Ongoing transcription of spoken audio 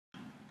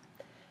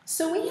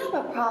So we have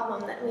a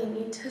problem that we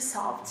need to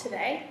solve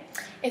today.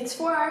 It's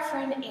for our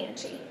friend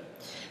Angie.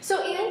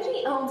 So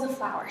Angie owns a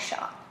flower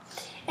shop,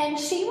 and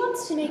she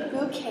wants to make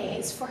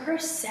bouquets for her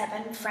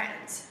 7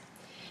 friends.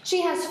 She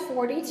has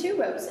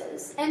 42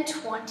 roses and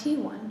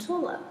 21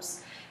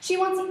 tulips. She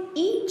wants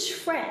each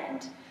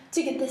friend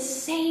to get the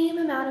same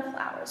amount of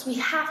flowers. We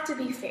have to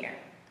be fair,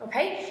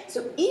 okay?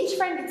 So each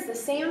friend gets the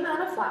same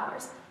amount of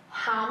flowers.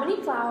 How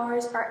many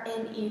flowers are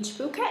in each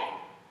bouquet?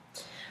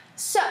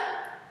 So,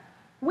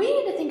 we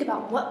need to think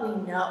about what we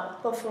know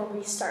before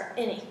we start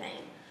anything.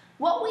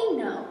 What we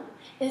know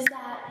is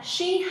that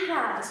she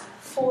has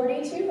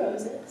 42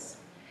 roses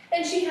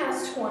and she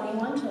has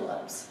 21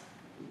 tulips.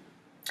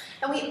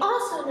 And we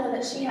also know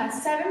that she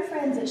has 7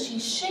 friends that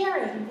she's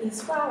sharing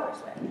these flowers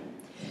with.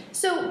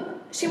 So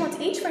she wants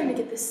each friend to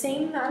get the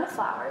same amount of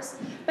flowers,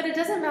 but it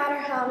doesn't matter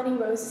how many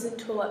roses and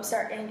tulips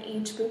are in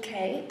each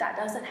bouquet. That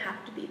doesn't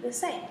have to be the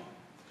same.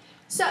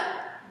 So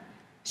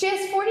she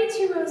has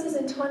 42 roses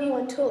and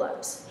 21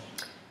 tulips.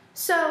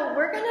 So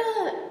we're going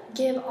to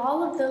give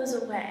all of those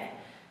away.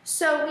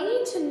 So we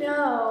need to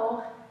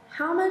know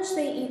how much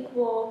they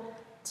equal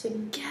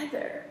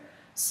together.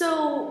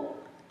 So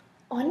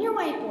on your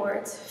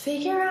whiteboards,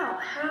 figure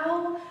out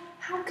how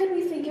could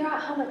we figure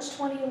out how much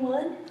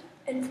 21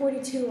 and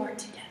 42 are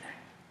together.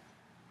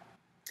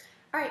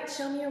 All right,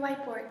 show me your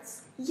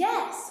whiteboards.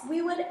 Yes,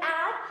 we would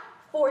add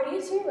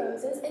 42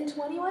 roses and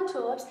 21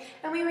 tulips,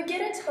 and we would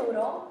get a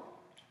total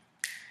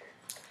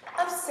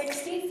of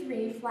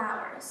 63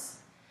 flowers.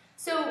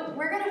 So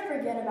we're going to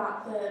forget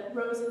about the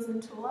roses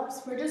and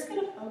tulips. We're just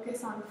going to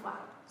focus on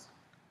flowers.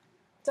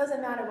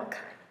 Doesn't matter what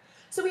kind.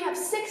 So we have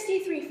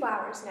 63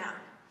 flowers now.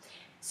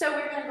 So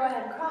we're going to go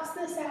ahead and cross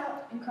this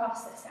out and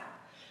cross this out.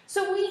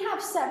 So we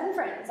have 7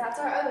 friends. That's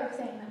our other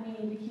thing that we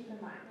need to keep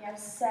in mind. We have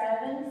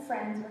 7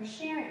 friends we're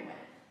sharing with.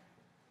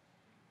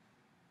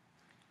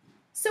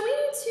 So we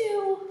need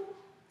to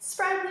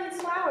spread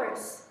these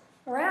flowers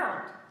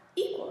around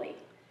equally.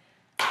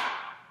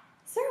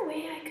 Is there a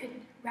way I could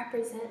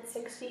represent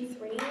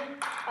 63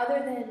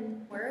 other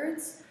than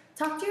words?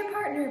 Talk to your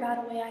partner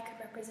about a way I could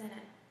represent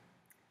it.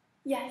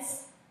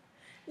 Yes.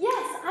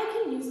 Yes,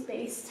 I can use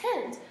base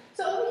 10s.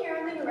 So over here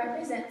I'm going to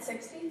represent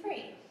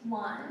 63.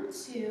 1,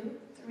 2,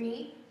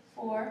 3,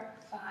 4,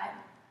 5,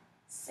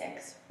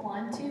 6.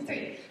 1, 2,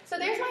 3. So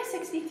there's my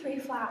 63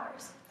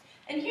 flowers.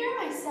 And here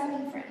are my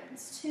 7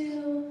 friends.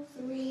 2,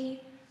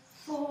 3,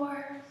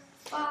 4,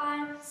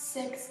 5,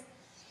 6,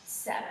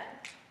 7.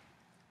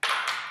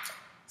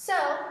 So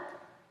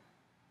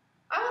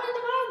I want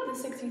to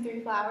divide the 63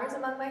 flowers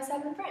among my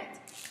 7 friends.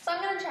 So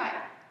I'm going to try it.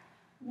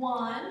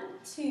 1,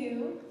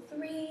 2,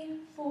 3,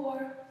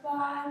 4,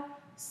 5,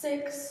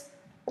 6,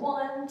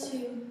 1,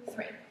 2,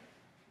 3.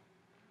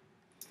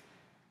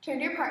 Turn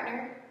to your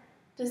partner.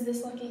 Does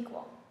this look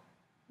equal?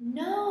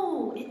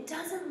 No, it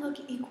doesn't look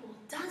equal,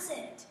 does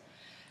it?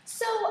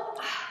 So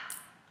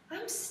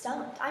I'm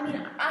stumped. I mean,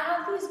 I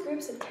have these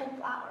groups of 10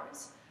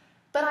 flowers,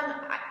 but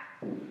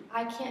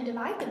I can't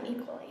divide them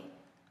equally.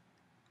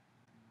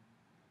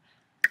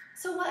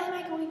 So what am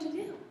I going to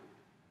do?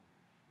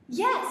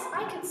 Yes,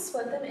 I could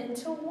split them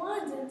into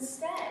ones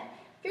instead.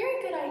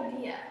 Very good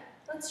idea.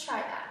 Let's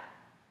try that.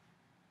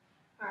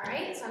 All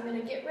right, so I'm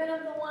going to get rid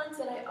of the ones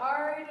that I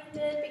already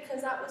did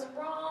because that was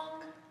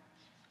wrong.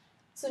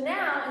 So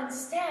now,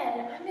 instead,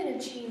 I'm going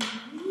to change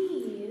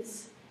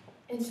these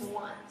into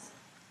ones.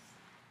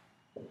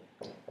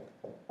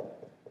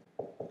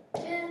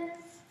 And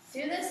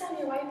do this on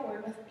your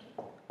whiteboard with me.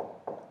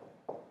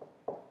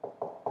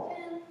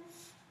 10.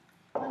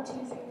 1, 2,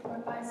 3,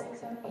 4, 5, 6,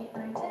 7, 8,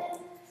 9, 10.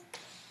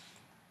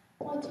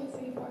 1, 2,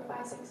 3, 4,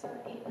 5, 6, 7,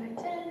 8, 9,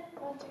 10.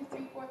 1, 2,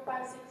 3, 4,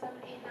 5, 6, 7,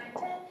 8, 9,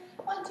 10.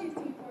 1, 2, 3,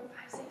 4,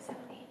 5, 6,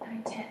 7, 8,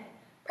 9, 10.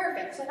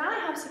 Perfect. So now I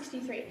have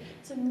 63.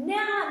 So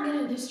now I'm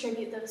going to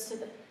distribute those to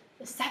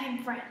the 7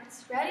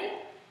 friends. Ready?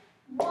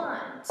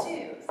 1,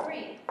 2,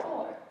 3,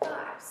 4,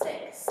 5,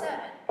 6, 7,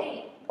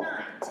 8,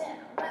 9, 10,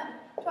 11,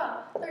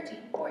 12, 13,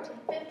 14,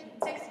 15,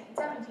 16,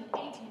 17,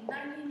 18,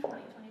 19,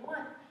 20,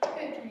 21,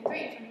 22,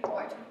 23,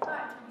 24,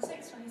 25,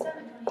 26,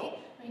 27, 28,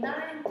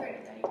 29, 30,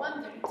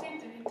 31, 32,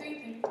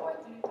 33, 34,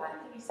 35,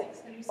 36,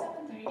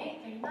 37,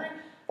 38, 39,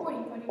 40,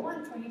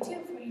 41,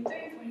 42,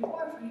 43,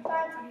 44,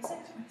 45,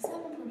 46,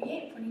 47,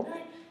 48,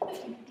 49,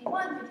 50,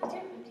 51,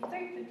 52,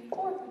 53,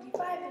 54,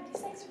 55,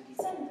 56,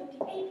 57,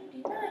 58,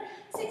 59,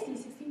 60,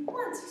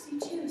 61,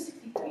 62,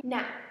 63.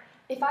 Now,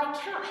 if I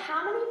count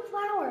how many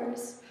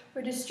flowers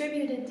were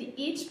distributed to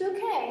each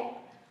bouquet,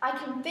 I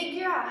can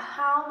figure out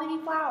how many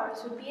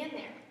flowers would be in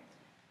there.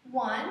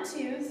 1,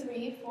 2,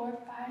 3, 4,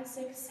 5,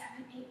 6, 7,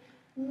 8,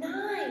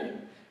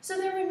 9. So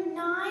there were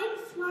 9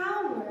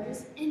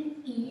 flowers in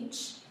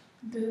each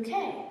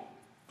bouquet.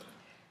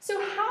 So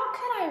how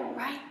could I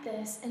write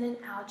this in an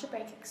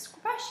algebraic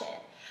expression?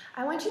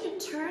 I want you to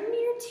turn to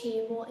your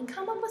table and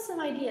come up with some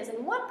ideas.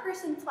 And one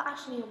person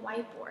flash me a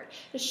whiteboard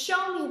to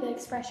show me the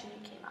expression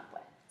you came up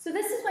with. So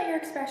this is what your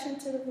expression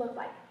should look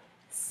like.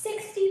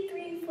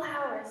 63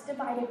 flowers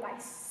divided by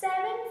 7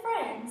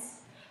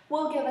 friends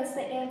will give us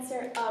the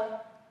answer of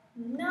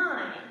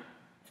 9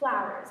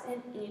 flowers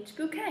flowers in each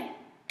bouquet.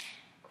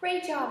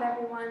 Great job,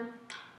 everyone!